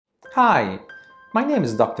Hi, my name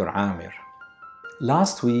is Dr. Amir.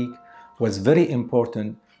 Last week was very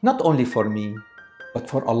important not only for me, but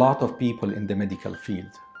for a lot of people in the medical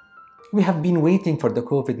field. We have been waiting for the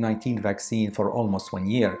COVID-19 vaccine for almost 1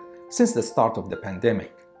 year since the start of the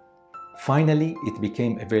pandemic. Finally, it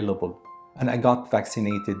became available and I got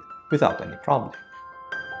vaccinated without any problem.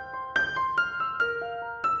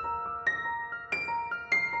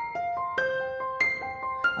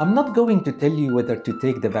 I'm not going to tell you whether to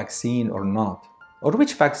take the vaccine or not, or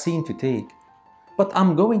which vaccine to take, but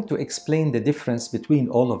I'm going to explain the difference between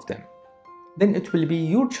all of them. Then it will be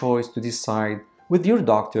your choice to decide with your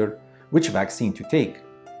doctor which vaccine to take,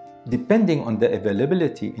 depending on the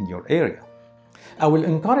availability in your area. I will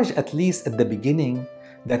encourage at least at the beginning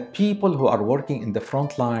that people who are working in the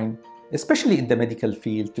front line, especially in the medical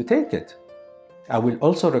field, to take it. I will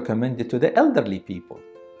also recommend it to the elderly people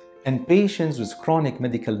and patients with chronic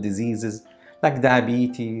medical diseases like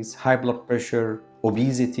diabetes, high blood pressure,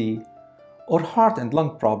 obesity, or heart and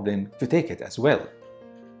lung problem to take it as well.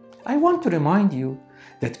 I want to remind you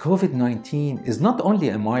that COVID-19 is not only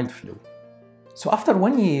a mild flu. So after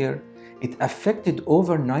 1 year, it affected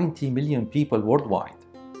over 90 million people worldwide.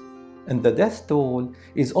 And the death toll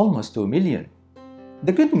is almost 2 million.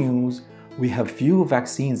 The good news, we have few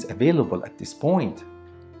vaccines available at this point.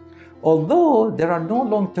 Although there are no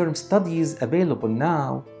long-term studies available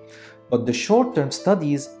now, but the short-term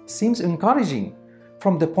studies seems encouraging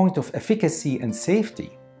from the point of efficacy and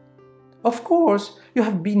safety. Of course, you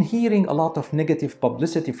have been hearing a lot of negative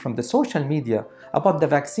publicity from the social media about the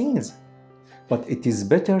vaccines, but it is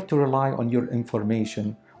better to rely on your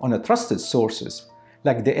information on a trusted sources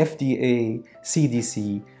like the FDA,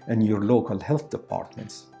 CDC, and your local health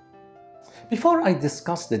departments. Before I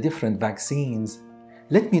discuss the different vaccines,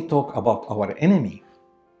 let me talk about our enemy.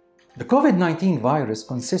 The COVID-19 virus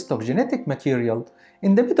consists of genetic material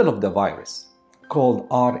in the middle of the virus, called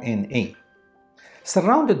RNA,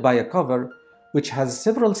 surrounded by a cover which has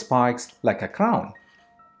several spikes like a crown.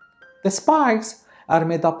 The spikes are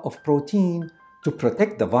made up of protein to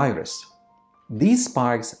protect the virus. These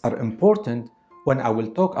spikes are important when I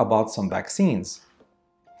will talk about some vaccines.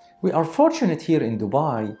 We are fortunate here in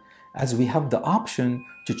Dubai as we have the option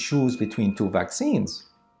to choose between two vaccines.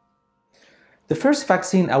 The first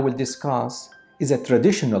vaccine I will discuss is a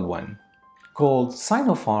traditional one called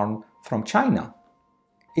Sinopharm from China.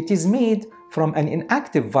 It is made from an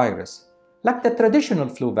inactive virus, like the traditional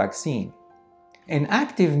flu vaccine.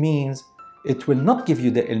 Inactive means it will not give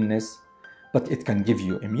you the illness, but it can give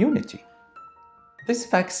you immunity. This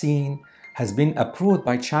vaccine has been approved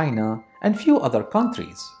by China and few other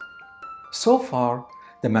countries. So far,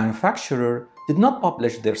 the manufacturer did not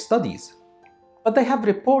publish their studies, but they have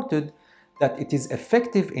reported that it is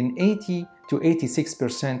effective in 80 to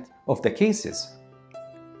 86% of the cases.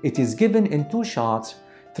 It is given in 2 shots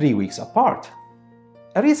 3 weeks apart.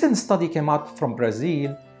 A recent study came out from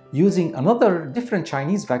Brazil using another different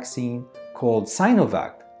Chinese vaccine called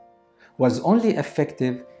Sinovac, was only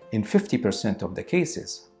effective in 50% of the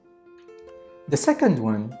cases. The second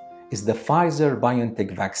one is the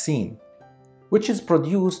Pfizer-BioNTech vaccine, which is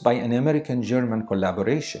produced by an American-German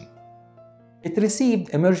collaboration. It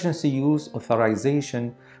received emergency use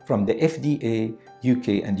authorization from the FDA,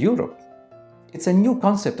 UK, and Europe. It's a new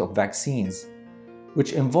concept of vaccines,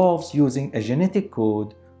 which involves using a genetic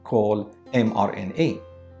code called mRNA.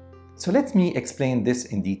 So let me explain this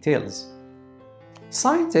in details.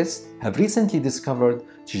 Scientists have recently discovered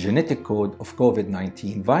the genetic code of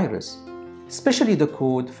COVID-19 virus, especially the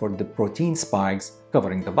code for the protein spikes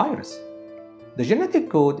covering the virus. The genetic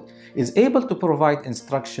code is able to provide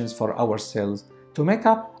instructions for our cells to make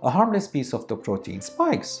up a harmless piece of the protein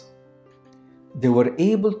spikes. They were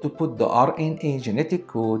able to put the RNA genetic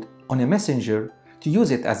code on a messenger to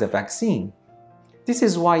use it as a vaccine. This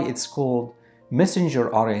is why it's called messenger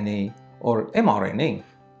RNA or mRNA.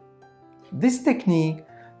 This technique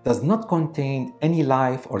does not contain any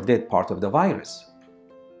live or dead part of the virus.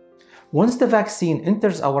 Once the vaccine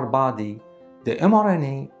enters our body, the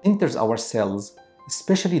mRNA enters our cells,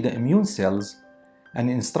 especially the immune cells, and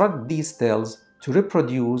instruct these cells to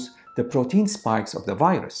reproduce the protein spikes of the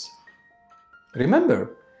virus.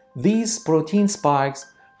 Remember, these protein spikes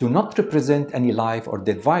do not represent any live or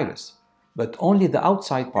dead virus, but only the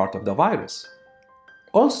outside part of the virus.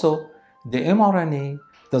 Also, the mRNA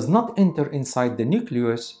does not enter inside the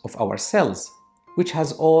nucleus of our cells, which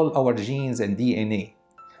has all our genes and DNA,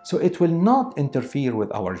 so it will not interfere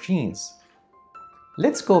with our genes.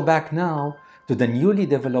 Let's go back now to the newly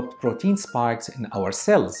developed protein spikes in our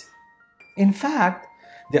cells. In fact,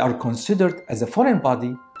 they are considered as a foreign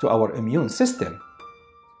body to our immune system.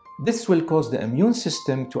 This will cause the immune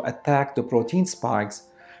system to attack the protein spikes,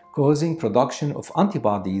 causing production of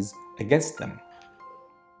antibodies against them.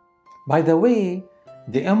 By the way,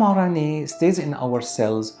 the mRNA stays in our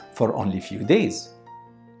cells for only a few days.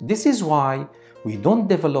 This is why we don't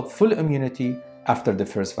develop full immunity after the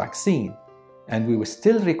first vaccine, and we will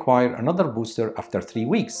still require another booster after 3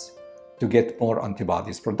 weeks to get more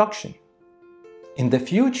antibodies production. In the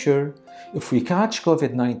future, if we catch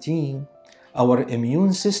COVID-19, our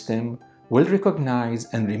immune system will recognize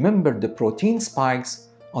and remember the protein spikes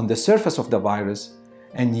on the surface of the virus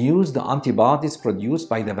and use the antibodies produced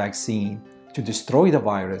by the vaccine to destroy the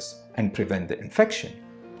virus and prevent the infection.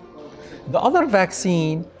 The other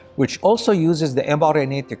vaccine, which also uses the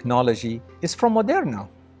mRNA technology, is from Moderna.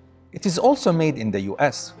 It is also made in the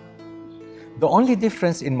US. The only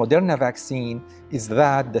difference in Moderna vaccine is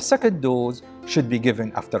that the second dose should be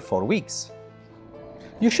given after 4 weeks.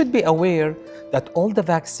 You should be aware that all the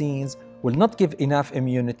vaccines will not give enough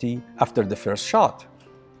immunity after the first shot.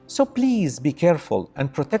 So please be careful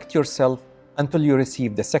and protect yourself until you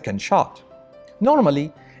receive the second shot.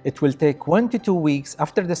 Normally, it will take 1 to 2 weeks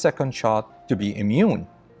after the second shot to be immune.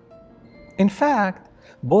 In fact,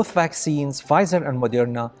 both vaccines, Pfizer and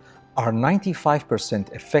Moderna, are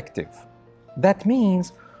 95% effective. That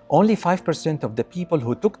means only 5% of the people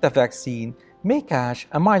who took the vaccine may catch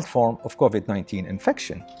a mild form of COVID-19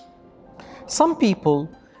 infection. Some people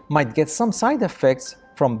might get some side effects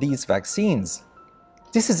from these vaccines.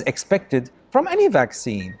 This is expected from any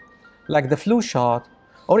vaccine, like the flu shot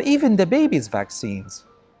or even the baby's vaccines.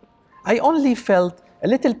 I only felt a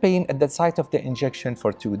little pain at the site of the injection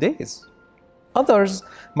for 2 days. Others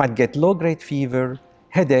might get low-grade fever,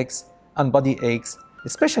 headaches, and body aches,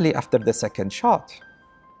 especially after the second shot.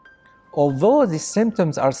 Although these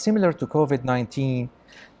symptoms are similar to COVID-19,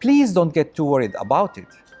 please don't get too worried about it,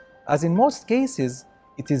 as in most cases,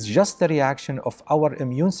 it is just the reaction of our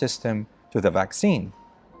immune system to the vaccine.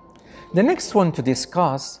 The next one to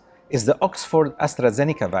discuss is the Oxford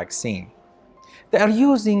AstraZeneca vaccine. They are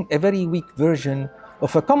using a very weak version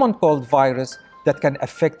of a common cold virus that can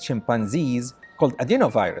affect chimpanzees called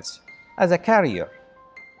adenovirus as a carrier.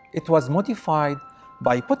 It was modified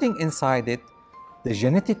by putting inside it the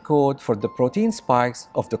genetic code for the protein spikes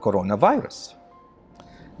of the coronavirus.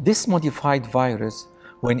 This modified virus,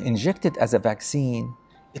 when injected as a vaccine,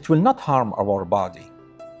 it will not harm our body,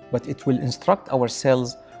 but it will instruct our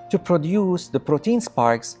cells to produce the protein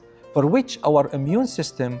spikes for which our immune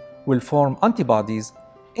system will form antibodies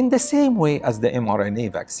in the same way as the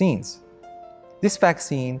mRNA vaccines. This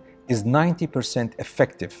vaccine is 90%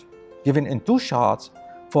 effective, given in 2 shots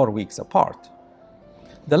 4 weeks apart.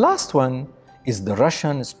 The last one is the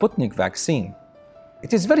Russian Sputnik vaccine.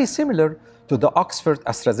 It is very similar to the Oxford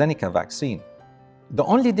AstraZeneca vaccine. The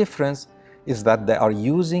only difference is that they are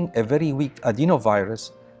using a very weak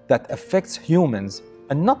adenovirus that affects humans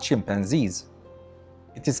and not chimpanzees.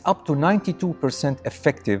 It is up to 92%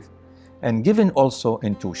 effective and given also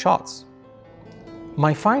in 2 shots.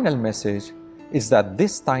 My final message is that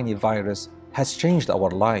this tiny virus has changed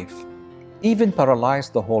our life, even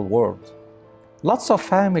paralyzed the whole world. Lots of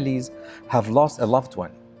families have lost a loved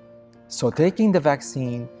one, so taking the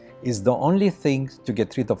vaccine is the only thing to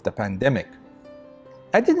get rid of the pandemic.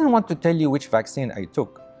 I didn't want to tell you which vaccine I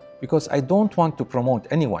took because I don't want to promote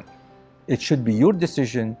anyone. It should be your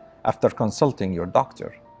decision after consulting your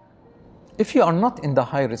doctor. If you are not in the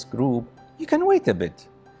high-risk group, you can wait a bit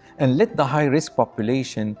and let the high-risk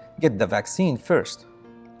population get the vaccine first.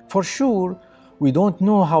 For sure, we don't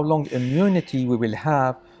know how long immunity we will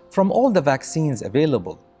have from all the vaccines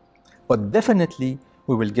available, but definitely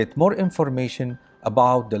we will get more information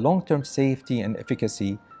about the long-term safety and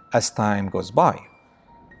efficacy as time goes by.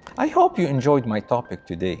 I hope you enjoyed my topic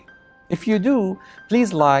today. If you do,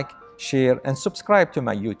 please like, share, and subscribe to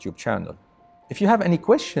my YouTube channel. If you have any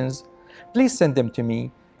questions, please send them to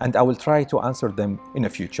me and I will try to answer them in a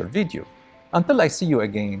future video. Until I see you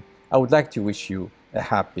again, I would like to wish you a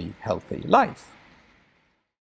happy, healthy life.